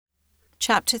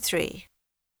Chapter 3.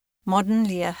 Modern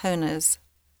Liahonas,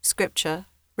 Scripture,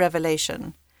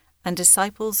 Revelation, and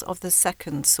Disciples of the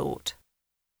Second Sort.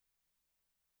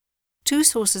 Two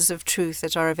sources of truth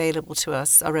that are available to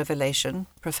us are revelation,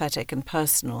 prophetic and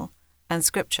personal, and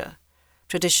Scripture,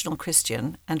 traditional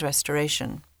Christian and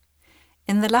restoration.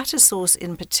 In the latter source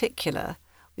in particular,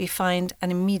 we find an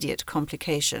immediate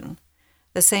complication,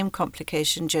 the same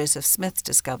complication Joseph Smith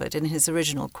discovered in his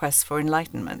original quest for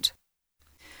enlightenment.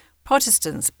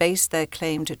 Protestants base their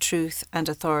claim to truth and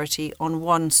authority on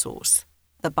one source,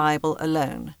 the Bible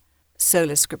alone,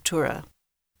 sola scriptura.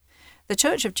 The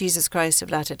Church of Jesus Christ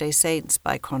of Latter-day Saints,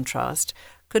 by contrast,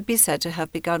 could be said to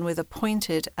have begun with a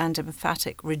pointed and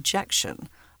emphatic rejection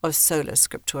of sola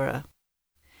scriptura.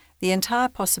 The entire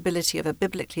possibility of a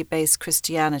biblically based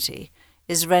Christianity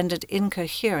is rendered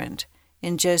incoherent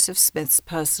in Joseph Smith's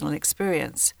personal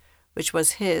experience, which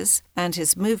was his and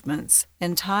his movement's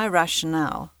entire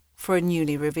rationale for a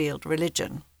newly revealed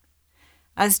religion.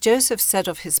 As Joseph said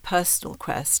of his personal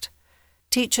quest,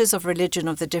 teachers of religion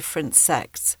of the different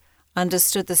sects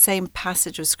understood the same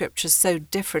passage of Scripture so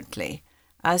differently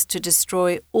as to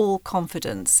destroy all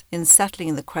confidence in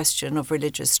settling the question of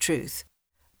religious truth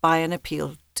by an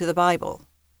appeal to the Bible.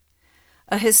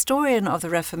 A historian of the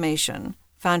Reformation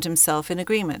found himself in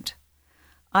agreement.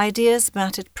 Ideas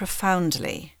mattered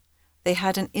profoundly. They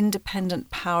had an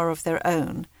independent power of their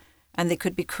own, and they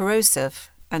could be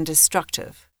corrosive and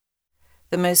destructive.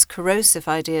 The most corrosive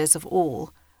ideas of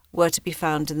all were to be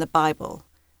found in the Bible,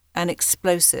 an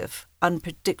explosive,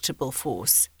 unpredictable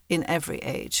force in every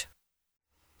age.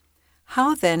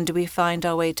 How then do we find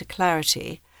our way to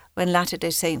clarity when Latter-day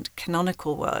Saint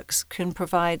canonical works can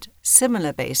provide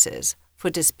similar bases for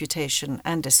disputation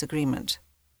and disagreement?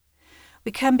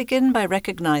 We can begin by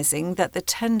recognizing that the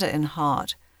tender in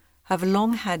heart have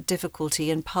long had difficulty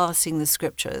in parsing the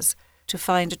Scriptures to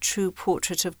find a true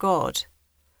portrait of God.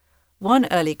 One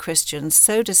early Christian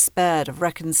so despaired of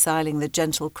reconciling the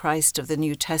gentle Christ of the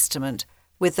New Testament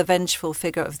with the vengeful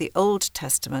figure of the Old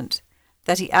Testament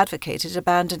that he advocated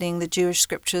abandoning the Jewish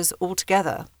Scriptures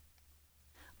altogether.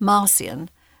 Marcion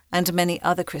and many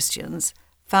other Christians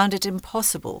found it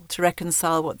impossible to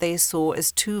reconcile what they saw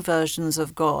as two versions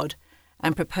of God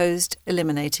and proposed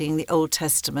eliminating the Old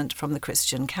Testament from the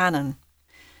Christian canon.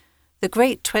 The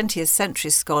great 20th century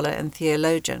scholar and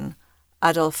theologian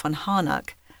Adolf von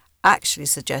Harnack actually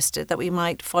suggested that we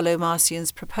might follow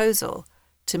Marcion's proposal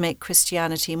to make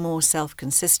Christianity more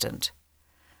self-consistent.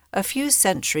 A few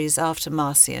centuries after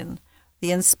Marcion,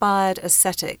 the inspired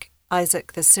ascetic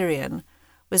Isaac the Syrian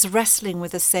was wrestling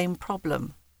with the same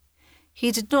problem.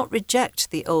 He did not reject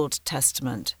the Old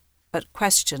Testament, but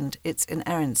questioned its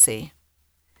inerrancy.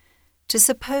 To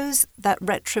suppose that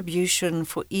retribution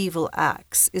for evil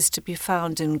acts is to be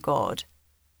found in God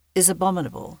is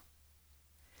abominable.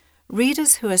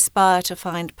 Readers who aspire to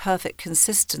find perfect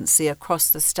consistency across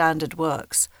the standard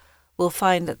works will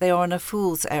find that they are on a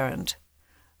fool's errand.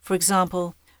 For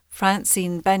example,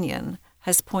 Francine Benyon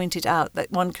has pointed out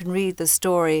that one can read the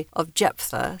story of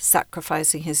Jephthah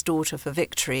sacrificing his daughter for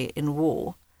victory in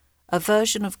war, a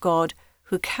version of God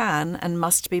who can and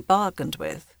must be bargained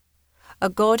with, a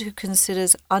God who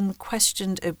considers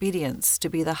unquestioned obedience to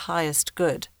be the highest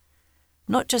good,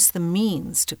 not just the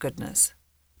means to goodness,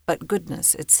 but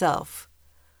goodness itself,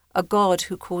 a God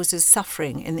who causes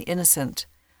suffering in the innocent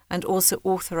and also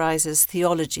authorizes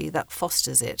theology that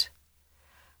fosters it.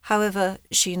 However,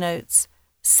 she notes,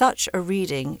 such a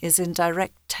reading is in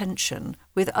direct tension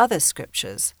with other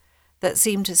scriptures that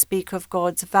seem to speak of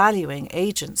God's valuing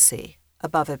agency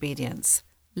above obedience,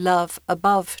 love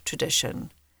above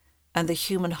tradition, and the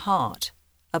human heart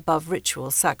above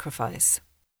ritual sacrifice.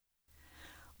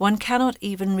 One cannot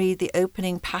even read the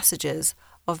opening passages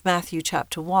of Matthew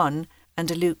chapter 1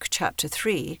 and Luke chapter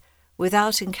 3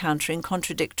 without encountering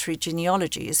contradictory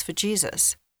genealogies for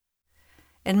Jesus.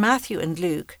 In Matthew and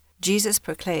Luke, Jesus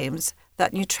proclaims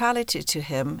that neutrality to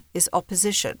him is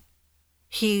opposition.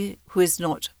 He who is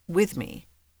not with me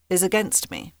is against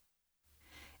me.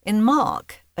 In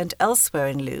Mark and elsewhere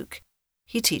in Luke,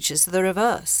 he teaches the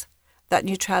reverse, that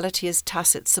neutrality is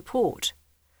tacit support.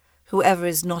 Whoever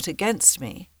is not against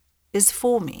me is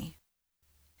for me.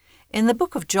 In the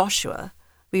book of Joshua,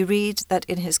 we read that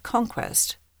in his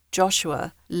conquest,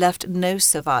 Joshua left no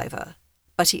survivor,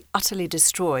 but he utterly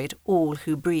destroyed all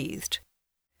who breathed.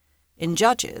 In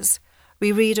Judges,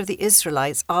 we read of the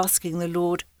Israelites asking the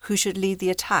Lord who should lead the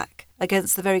attack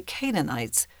against the very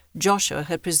Canaanites Joshua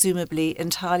had presumably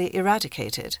entirely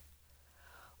eradicated.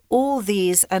 All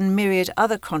these and myriad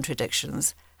other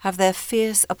contradictions have their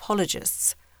fierce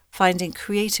apologists finding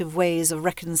creative ways of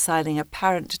reconciling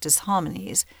apparent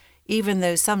disharmonies even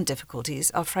though some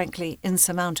difficulties are frankly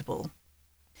insurmountable.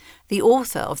 The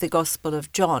author of the Gospel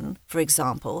of John, for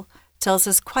example, tells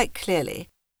us quite clearly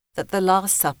that the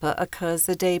Last Supper occurs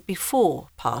the day before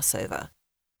Passover.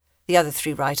 The other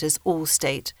three writers all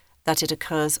state that it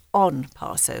occurs on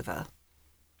Passover.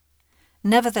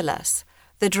 Nevertheless,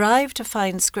 the drive to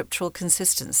find scriptural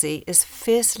consistency is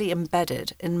fiercely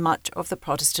embedded in much of the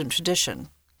Protestant tradition.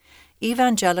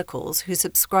 Evangelicals who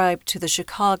subscribe to the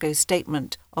Chicago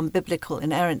Statement on Biblical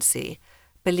Inerrancy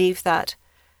believe that,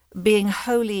 being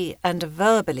wholly and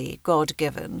verbally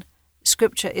God-given,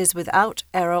 Scripture is without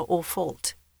error or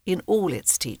fault in all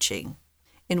its teaching,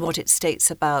 in what it states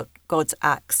about God's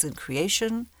acts in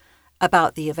creation,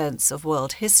 about the events of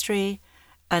world history,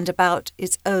 and about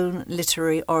its own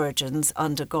literary origins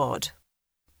under God.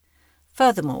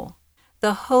 Furthermore,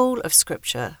 the whole of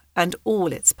Scripture and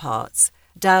all its parts,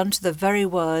 down to the very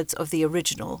words of the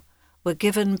original, were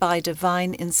given by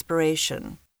divine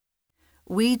inspiration.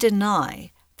 We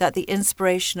deny that the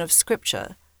inspiration of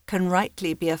Scripture can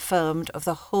rightly be affirmed of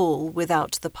the whole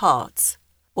without the parts,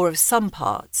 or of some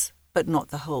parts, but not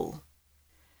the whole.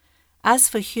 As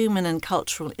for human and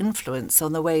cultural influence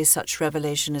on the way such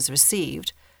revelation is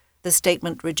received, the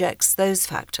statement rejects those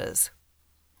factors.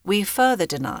 We further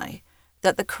deny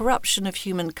that the corruption of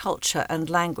human culture and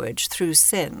language through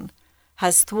sin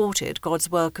has thwarted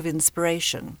God's work of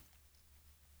inspiration.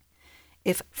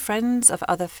 If friends of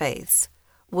other faiths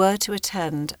were to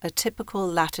attend a typical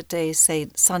Latter-day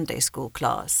Saint Sunday school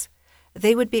class,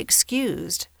 they would be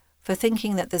excused for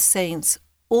thinking that the saints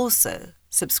also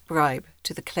subscribe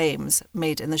to the claims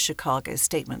made in the Chicago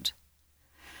Statement.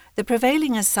 The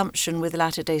prevailing assumption with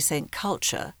Latter-day Saint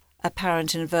culture,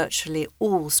 apparent in virtually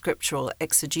all scriptural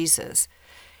exegesis,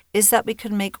 is that we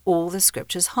can make all the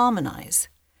scriptures harmonize.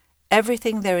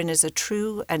 Everything therein is a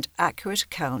true and accurate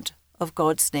account of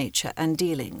God's nature and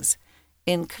dealings,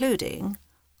 including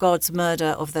God's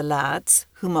murder of the lads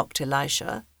who mocked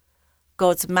Elisha,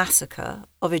 God's massacre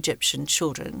of Egyptian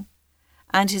children,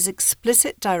 and his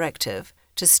explicit directive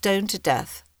to stone to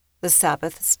death the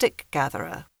Sabbath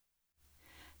stick-gatherer.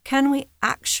 Can we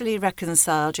actually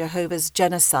reconcile Jehovah's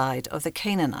genocide of the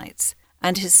Canaanites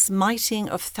and his smiting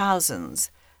of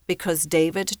thousands because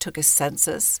David took a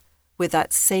census with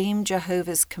that same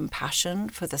Jehovah's compassion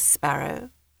for the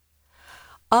sparrow?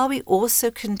 Are we also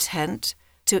content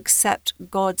to accept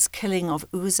God's killing of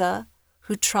Uzzah,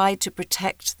 who tried to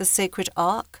protect the sacred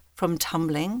ark from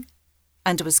tumbling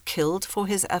and was killed for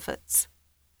his efforts?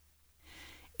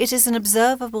 It is an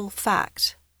observable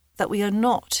fact that we are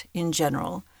not, in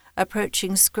general,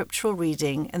 approaching scriptural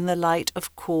reading in the light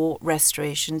of core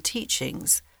restoration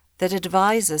teachings that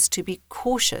advise us to be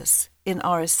cautious in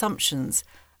our assumptions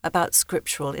about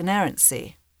scriptural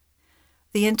inerrancy.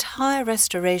 The entire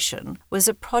restoration was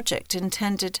a project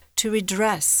intended to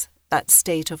redress that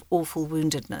state of awful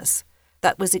woundedness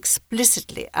that was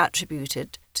explicitly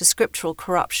attributed to scriptural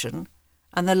corruption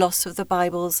and the loss of the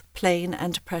Bible's plain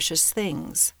and precious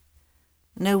things.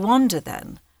 No wonder,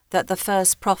 then, that the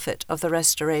first prophet of the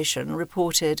Restoration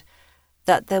reported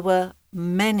that there were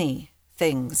many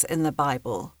things in the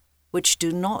Bible which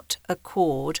do not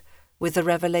accord with the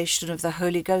revelation of the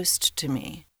Holy Ghost to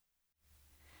me.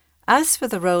 As for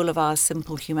the role of our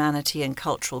simple humanity and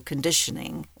cultural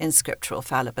conditioning in scriptural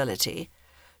fallibility,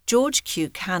 George Q.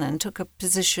 Cannon took a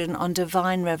position on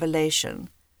divine revelation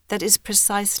that is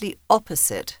precisely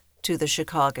opposite to the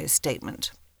Chicago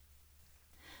Statement.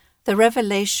 The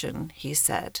revelation, he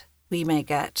said, we may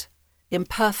get,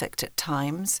 imperfect at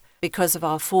times because of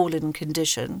our fallen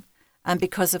condition and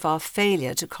because of our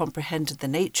failure to comprehend the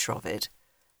nature of it,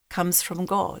 comes from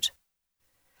God.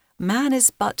 Man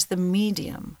is but the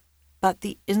medium, but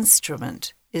the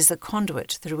instrument is the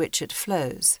conduit through which it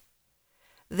flows.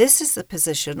 This is the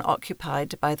position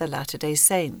occupied by the Latter-day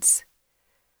Saints.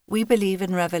 We believe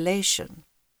in revelation.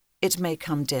 It may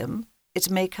come dim,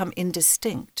 it may come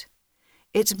indistinct.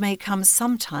 It may come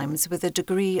sometimes with a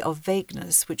degree of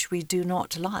vagueness which we do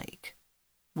not like.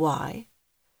 Why?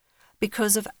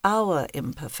 Because of our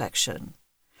imperfection,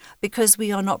 because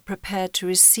we are not prepared to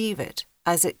receive it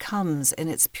as it comes in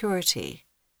its purity,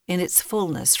 in its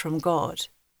fullness from God.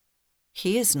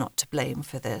 He is not to blame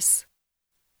for this.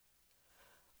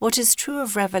 What is true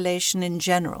of revelation in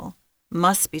general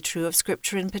must be true of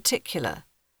Scripture in particular,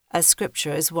 as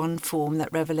Scripture is one form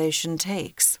that revelation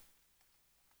takes.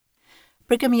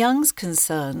 Brigham Young's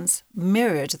concerns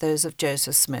mirrored those of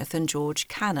Joseph Smith and George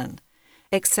Cannon,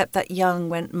 except that Young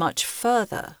went much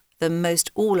further than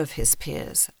most all of his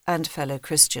peers and fellow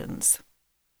Christians.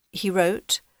 He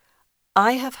wrote,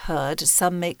 "I have heard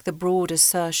some make the broad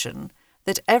assertion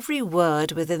that every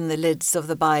word within the lids of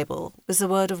the Bible was the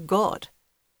word of God.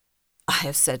 I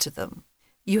have said to them,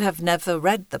 "You have never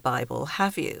read the Bible,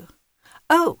 have you?"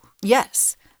 "Oh,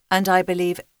 yes, and I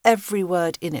believe every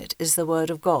word in it is the word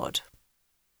of God."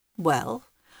 Well,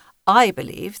 I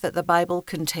believe that the Bible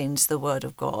contains the word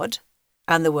of God,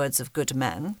 and the words of good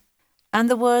men, and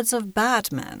the words of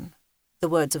bad men, the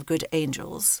words of good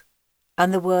angels,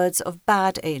 and the words of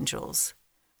bad angels,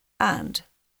 and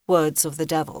words of the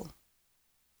devil.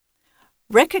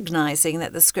 Recognizing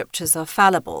that the Scriptures are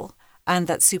fallible and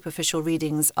that superficial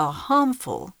readings are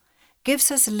harmful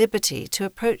gives us liberty to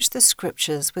approach the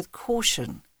Scriptures with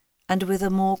caution and with a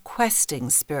more questing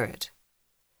spirit.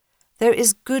 There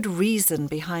is good reason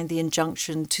behind the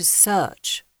injunction to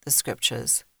search the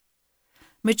Scriptures.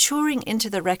 Maturing into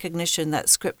the recognition that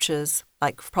Scriptures,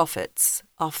 like prophets,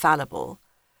 are fallible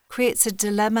creates a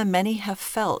dilemma many have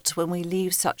felt when we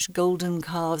leave such golden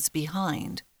calves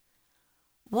behind.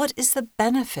 What is the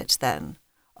benefit, then,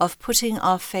 of putting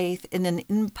our faith in an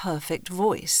imperfect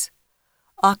voice?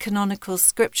 Our canonical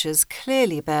Scriptures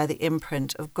clearly bear the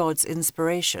imprint of God's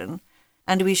inspiration,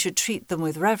 and we should treat them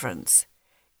with reverence,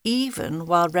 even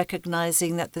while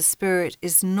recognizing that the Spirit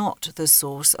is not the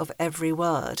source of every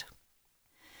word.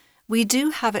 We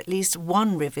do have at least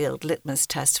one revealed litmus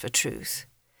test for truth.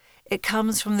 It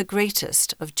comes from the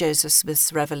greatest of Joseph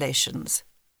Smith's revelations,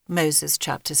 Moses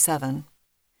chapter 7.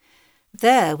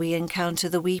 There we encounter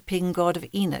the weeping God of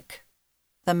Enoch,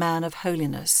 the man of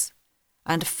holiness,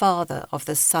 and father of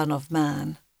the Son of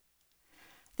Man.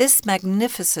 This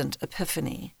magnificent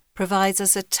epiphany provides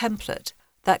us a template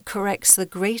that corrects the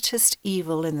greatest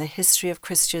evil in the history of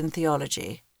Christian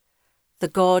theology, the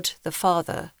God the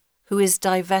Father, who is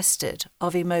divested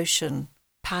of emotion,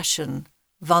 passion,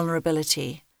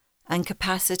 vulnerability, and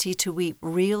capacity to weep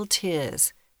real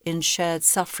tears in shared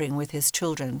suffering with his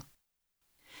children.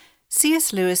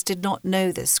 C.S. Lewis did not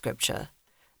know this Scripture,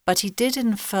 but he did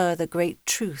infer the great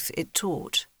truth it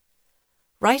taught.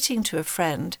 Writing to a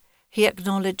friend, he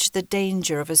acknowledged the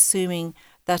danger of assuming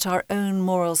that our own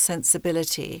moral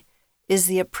sensibility is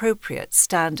the appropriate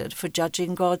standard for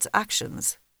judging God's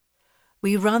actions.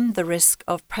 We run the risk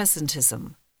of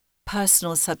presentism,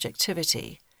 personal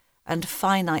subjectivity, and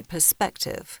finite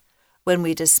perspective when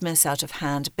we dismiss out of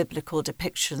hand biblical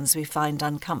depictions we find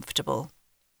uncomfortable.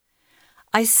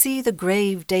 "I see the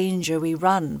grave danger we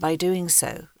run by doing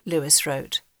so," Lewis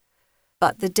wrote.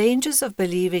 "But the dangers of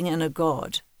believing in a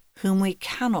God whom we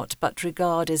cannot but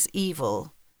regard as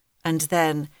evil, and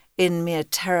then, in mere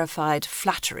terrified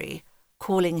flattery,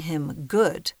 calling him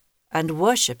good and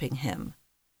worshipping him,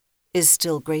 is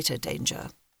still greater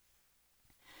danger."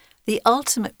 The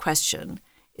ultimate question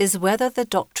is whether the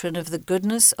doctrine of the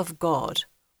goodness of God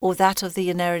or that of the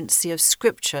inerrancy of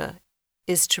Scripture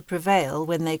is to prevail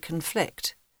when they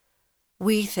conflict.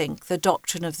 We think the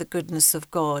doctrine of the goodness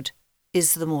of God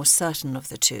is the more certain of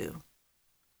the two.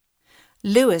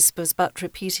 Lewis was but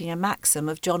repeating a maxim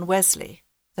of John Wesley,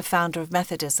 the founder of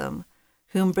Methodism,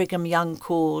 whom Brigham Young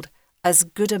called as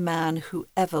good a man who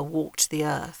ever walked the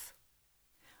earth.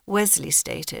 Wesley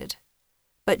stated,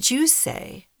 "But you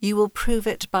say you will prove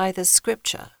it by the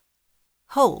Scripture.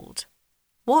 Hold,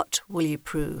 what will you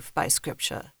prove by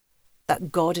Scripture?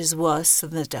 That God is worse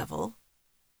than the devil?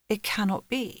 It cannot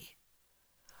be.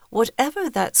 Whatever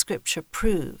that Scripture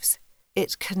proves,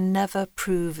 it can never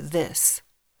prove this.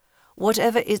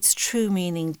 Whatever its true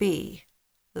meaning be,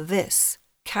 this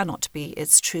cannot be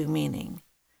its true meaning.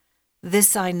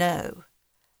 This I know.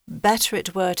 Better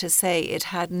it were to say it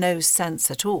had no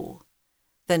sense at all,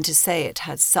 than to say it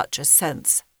had such a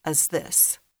sense as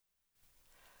this."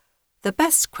 The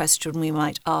best question we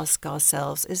might ask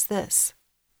ourselves is this: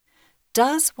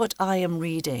 does what I am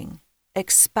reading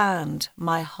expand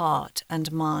my heart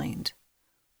and mind,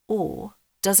 or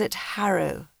does it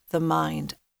harrow the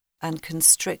mind and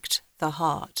constrict the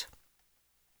heart?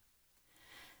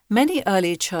 Many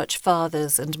early church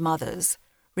fathers and mothers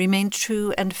remained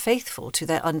true and faithful to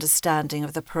their understanding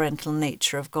of the parental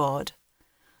nature of God.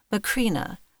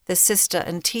 Macrina, the sister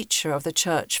and teacher of the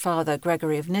church father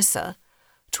Gregory of Nyssa,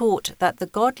 taught that the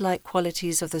godlike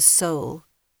qualities of the soul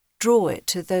draw it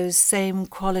to those same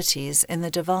qualities in the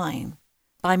divine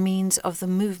by means of the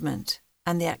movement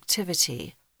and the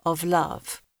activity of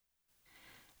love.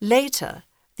 Later,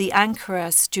 the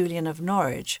anchoress Julian of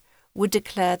Norwich would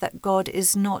declare that God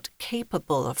is not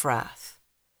capable of wrath,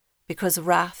 because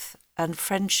wrath and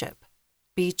friendship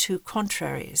be two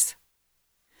contraries.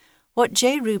 What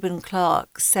J. Reuben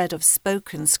Clark said of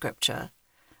spoken Scripture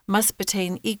must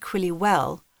pertain equally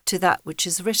well to that which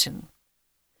is written.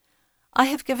 I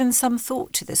have given some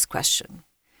thought to this question,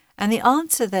 and the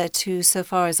answer thereto, so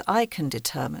far as I can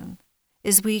determine,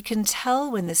 is we can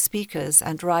tell when the speakers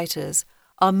and writers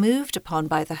are moved upon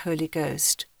by the Holy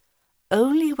Ghost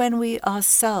only when we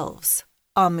ourselves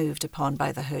are moved upon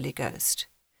by the Holy Ghost.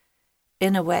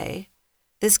 In a way,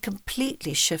 this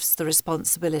completely shifts the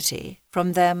responsibility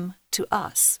from them to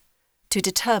us to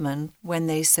determine when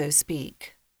they so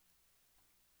speak.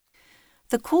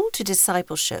 The call to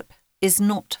discipleship is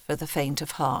not for the faint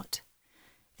of heart.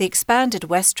 The expanded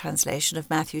West translation of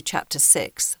Matthew chapter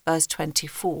 6, verse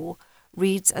 24,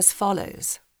 reads as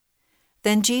follows: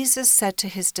 "Then Jesus said to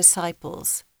his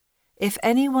disciples, 'If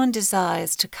anyone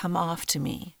desires to come after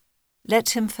me,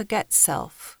 let him forget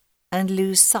self and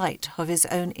lose sight of his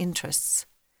own interests,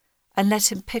 and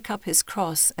let him pick up his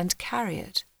cross and carry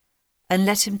it, and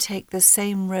let him take the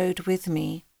same road with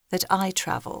me that I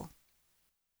travel.'"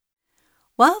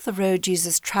 While the road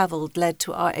Jesus travelled led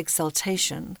to our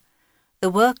exaltation, the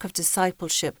work of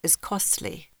discipleship is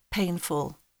costly,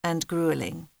 painful, and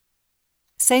grueling.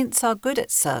 Saints are good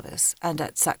at service and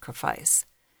at sacrifice.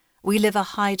 We live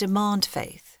a high-demand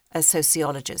faith, as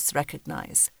sociologists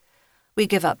recognize. We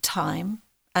give up time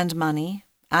and money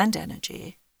and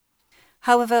energy.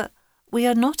 However, we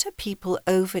are not a people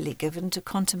overly given to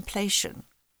contemplation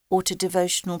or to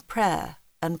devotional prayer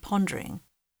and pondering.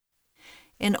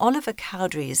 In Oliver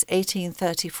Cowdery's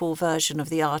 1834 version of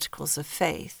the Articles of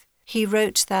Faith, he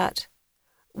wrote that,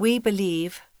 "We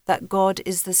believe that God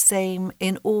is the same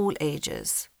in all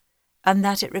ages, and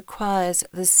that it requires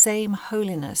the same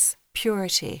holiness,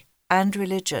 purity, and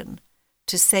religion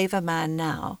to save a man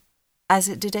now as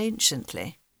it did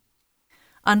anciently."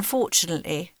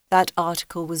 Unfortunately, that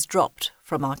article was dropped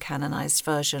from our canonized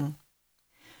version.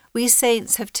 We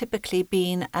saints have typically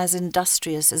been as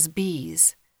industrious as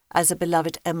bees, as a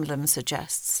beloved emblem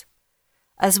suggests.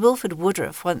 As Wilford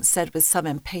Woodruff once said with some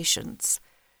impatience,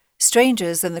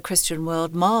 strangers in the Christian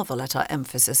world marvel at our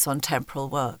emphasis on temporal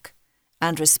work,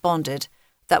 and responded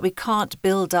that we can't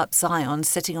build up Zion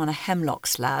sitting on a hemlock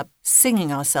slab,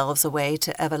 singing ourselves away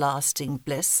to everlasting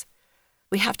bliss.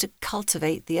 We have to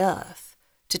cultivate the earth,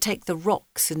 to take the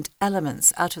rocks and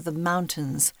elements out of the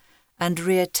mountains and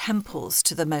rear temples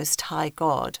to the Most High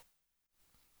God.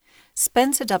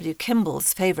 Spencer W.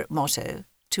 Kimball's favourite motto,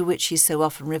 to which he so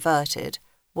often reverted,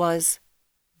 was,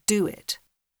 "Do it."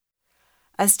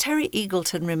 As Terry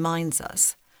Eagleton reminds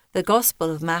us, the Gospel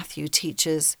of Matthew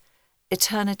teaches,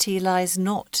 eternity lies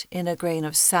not in a grain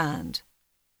of sand,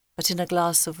 but in a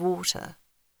glass of water.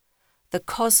 The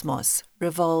cosmos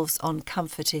revolves on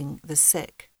comforting the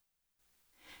sick.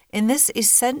 In this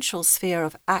essential sphere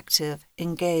of active,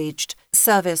 engaged,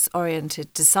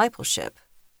 service-oriented discipleship,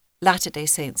 Latter-day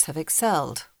Saints have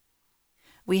excelled.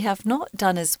 We have not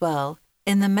done as well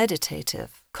in the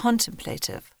meditative,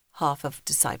 contemplative half of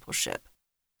discipleship.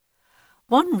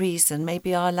 One reason may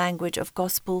be our language of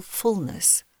gospel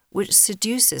fullness, which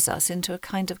seduces us into a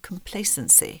kind of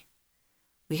complacency.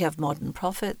 We have modern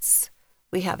prophets,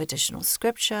 we have additional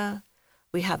scripture,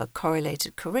 we have a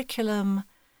correlated curriculum,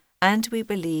 and we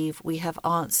believe we have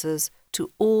answers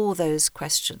to all those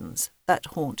questions that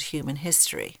haunt human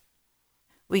history.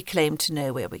 We claim to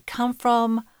know where we come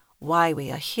from, why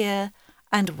we are here,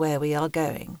 and where we are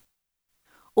going.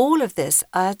 All of this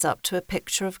adds up to a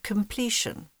picture of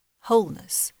completion,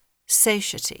 wholeness,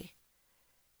 satiety.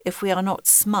 If we are not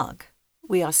smug,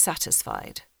 we are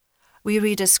satisfied. We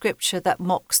read a scripture that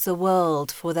mocks the world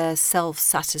for their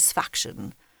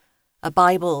self-satisfaction. A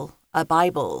Bible,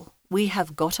 we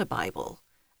have got a Bible,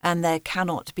 and there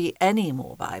cannot be any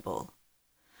more Bible.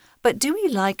 But do we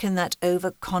liken that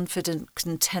overconfident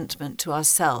contentment to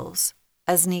ourselves,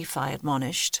 as Nephi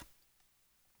admonished?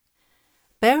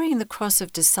 Bearing the cross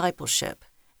of discipleship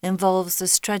involves the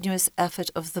strenuous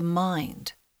effort of the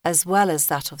mind, as well as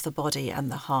that of the body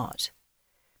and the heart.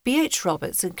 B.H.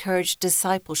 Roberts encouraged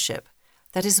discipleship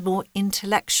that is more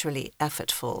intellectually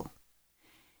effortful.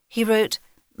 He wrote,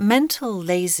 "Mental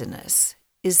laziness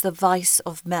is the vice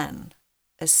of men,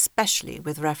 especially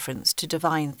with reference to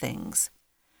divine things.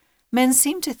 Men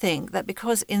seem to think that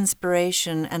because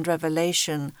inspiration and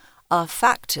revelation are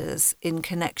factors in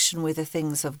connection with the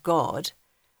things of God,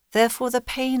 therefore the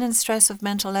pain and stress of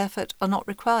mental effort are not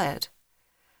required,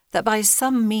 that by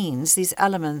some means these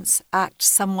elements act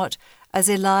somewhat as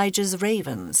Elijah's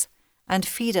ravens and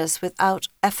feed us without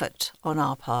effort on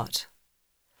our part.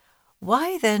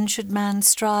 Why then should man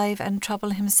strive and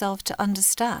trouble himself to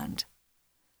understand?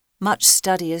 Much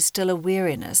study is still a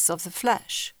weariness of the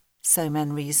flesh, so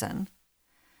men reason.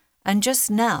 And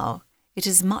just now it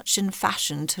is much in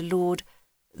fashion to laud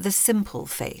the simple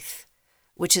faith,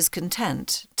 which is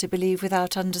content to believe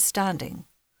without understanding,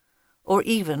 or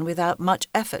even without much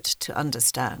effort to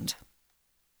understand.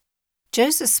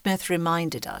 Joseph Smith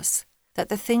reminded us that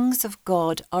the things of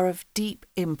God are of deep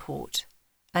import,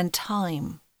 and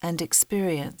time and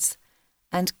experience,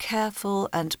 and careful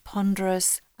and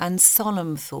ponderous and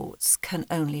solemn thoughts can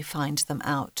only find them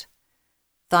out.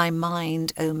 Thy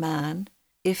mind, O man,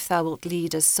 if thou wilt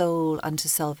lead a soul unto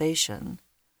salvation,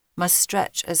 must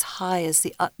stretch as high as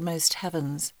the utmost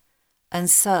heavens, and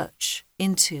search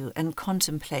into and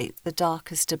contemplate the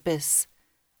darkest abyss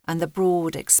and the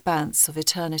broad expanse of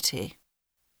eternity.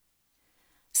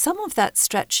 Some of that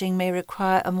stretching may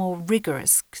require a more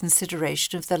rigorous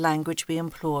consideration of the language we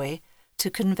employ to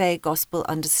convey gospel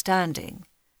understanding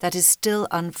that is still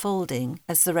unfolding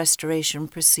as the restoration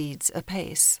proceeds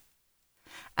apace.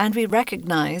 And we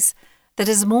recognize that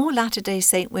as more Latter-day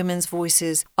Saint women's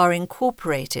voices are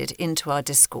incorporated into our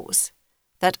discourse,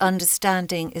 that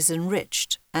understanding is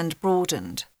enriched and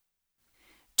broadened.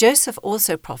 Joseph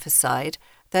also prophesied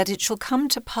that it shall come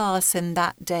to pass in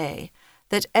that day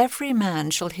that every man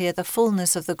shall hear the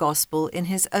fullness of the gospel in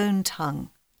his own tongue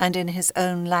and in his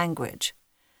own language.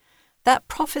 That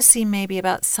prophecy may be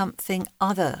about something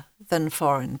other than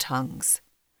foreign tongues.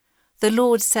 The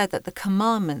Lord said that the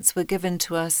commandments were given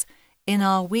to us in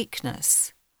our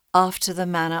weakness, after the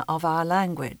manner of our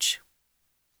language.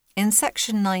 In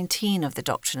section 19 of the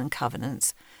Doctrine and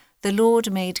Covenants, the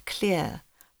Lord made clear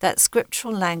that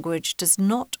scriptural language does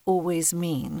not always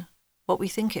mean what we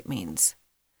think it means.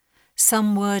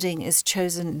 Some wording is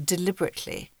chosen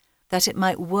deliberately that it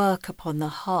might work upon the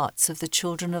hearts of the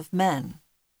children of men.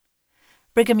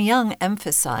 Brigham Young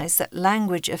emphasized that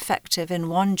language effective in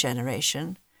one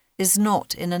generation is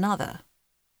not in another.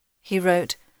 He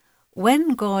wrote,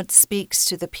 "When God speaks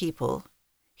to the people,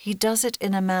 he does it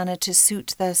in a manner to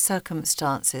suit their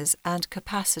circumstances and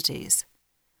capacities.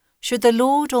 Should the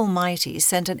Lord Almighty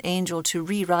send an angel to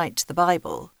rewrite the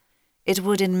Bible, it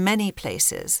would in many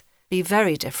places be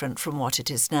very different from what it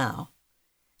is now.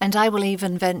 And I will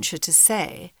even venture to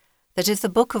say that if the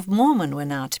Book of Mormon were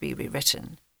now to be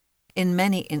rewritten, in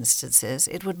many instances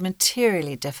it would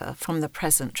materially differ from the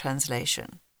present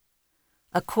translation.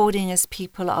 According as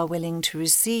people are willing to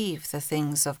receive the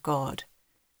things of God,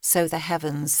 so the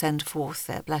heavens send forth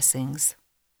their blessings."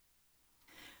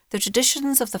 The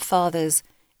traditions of the fathers,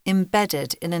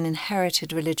 embedded in an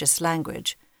inherited religious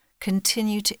language,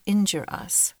 continue to injure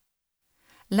us.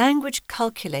 Language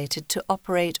calculated to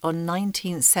operate on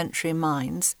 19th century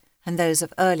minds and those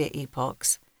of earlier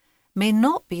epochs may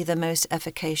not be the most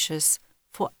efficacious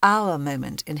for our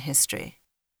moment in history.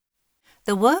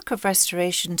 The work of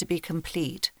restoration to be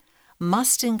complete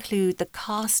must include the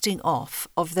casting off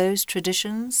of those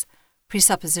traditions,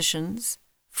 presuppositions,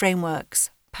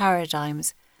 frameworks,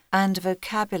 paradigms, and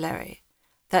vocabulary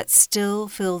that still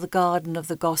fill the garden of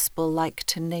the gospel like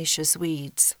tenacious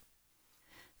weeds.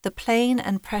 The plain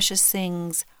and precious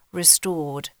things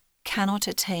restored cannot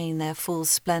attain their full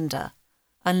splendor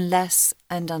unless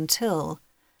and until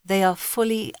they are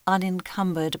fully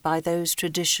unencumbered by those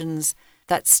traditions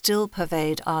that still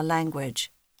pervade our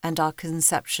language and our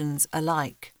conceptions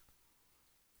alike.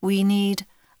 We need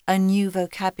a new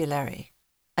vocabulary,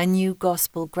 a new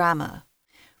gospel grammar,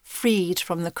 freed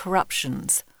from the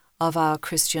corruptions of our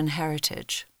Christian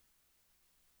heritage.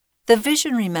 The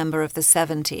visionary member of the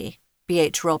 70,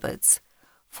 B.H. Roberts,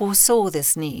 foresaw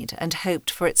this need and hoped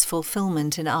for its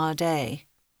fulfillment in our day.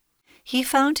 He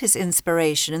found his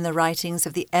inspiration in the writings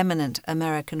of the eminent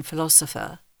American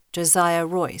philosopher, Josiah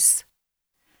Royce.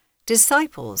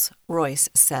 Disciples, Royce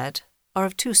said, are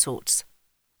of two sorts.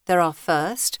 There are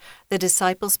first the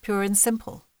disciples pure and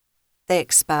simple. They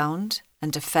expound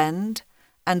and defend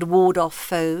and ward off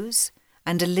foes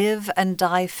and live and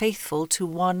die faithful to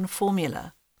one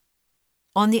formula.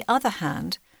 On the other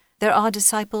hand, there are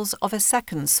disciples of a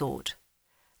second sort.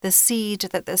 The seed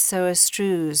that the sower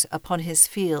strews upon his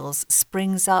fields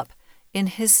springs up in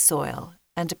his soil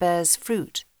and bears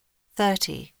fruit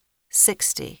 30,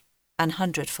 60, and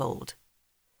 100-fold.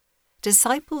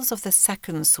 Disciples of the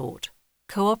second sort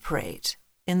cooperate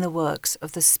in the works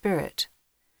of the Spirit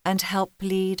and help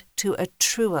lead to a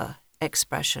truer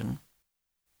expression.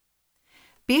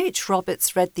 B.H.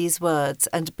 Roberts read these words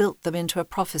and built them into a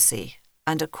prophecy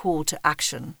and a call to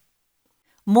action.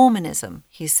 Mormonism,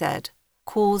 he said,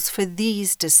 calls for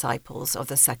these disciples of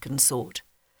the second sort,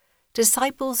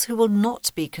 disciples who will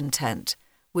not be content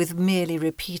with merely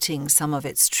repeating some of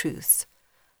its truths,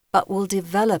 but will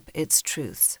develop its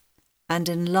truths and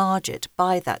enlarge it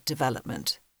by that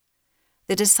development.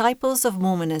 The disciples of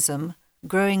Mormonism,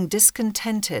 growing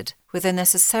discontented with the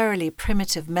necessarily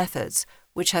primitive methods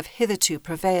which have hitherto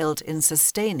prevailed in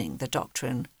sustaining the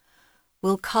doctrine,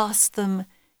 will cast them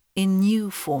in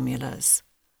new formulas,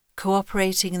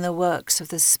 cooperating in the works of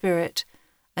the Spirit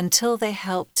until they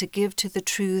help to give to the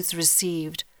truths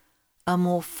received a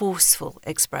more forceful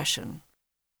expression.